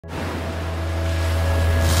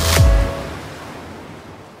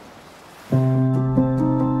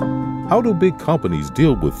How do big companies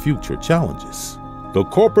deal with future challenges? The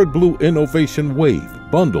corporate blue innovation wave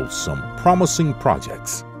bundles some promising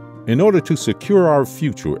projects. In order to secure our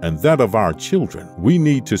future and that of our children, we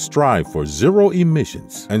need to strive for zero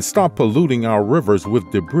emissions and stop polluting our rivers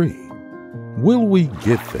with debris. Will we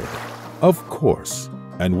get there? Of course.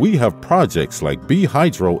 And we have projects like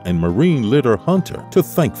BeHydro and Marine Litter Hunter to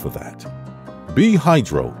thank for that.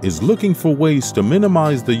 BeHydro is looking for ways to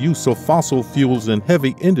minimize the use of fossil fuels in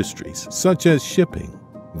heavy industries such as shipping.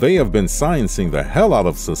 They have been sciencing the hell out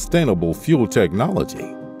of sustainable fuel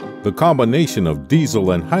technology. The combination of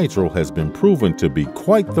diesel and hydro has been proven to be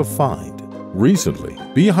quite the find. Recently,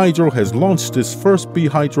 BeHydro has launched its first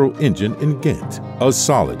BeHydro engine in Ghent, a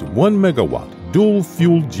solid 1 megawatt dual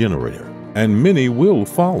fuel generator, and many will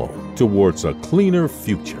follow towards a cleaner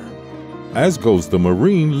future. As goes the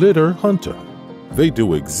Marine Litter Hunter. They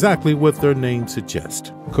do exactly what their name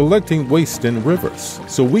suggests, collecting waste in rivers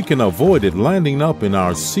so we can avoid it landing up in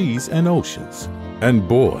our seas and oceans. And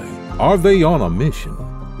boy, are they on a mission.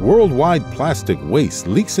 Worldwide plastic waste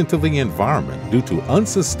leaks into the environment due to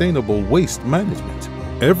unsustainable waste management.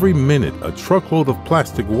 Every minute, a truckload of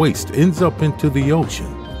plastic waste ends up into the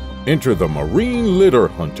ocean. Enter the Marine Litter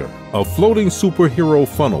Hunter, a floating superhero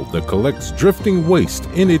funnel that collects drifting waste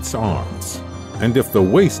in its arms. And if the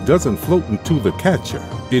waste doesn't float into the catcher,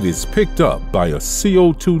 it is picked up by a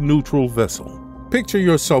CO2-neutral vessel. Picture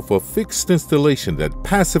yourself a fixed installation that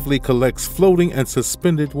passively collects floating and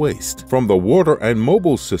suspended waste from the water and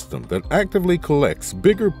mobile system that actively collects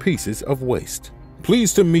bigger pieces of waste.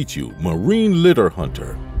 Pleased to meet you, Marine Litter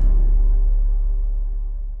Hunter.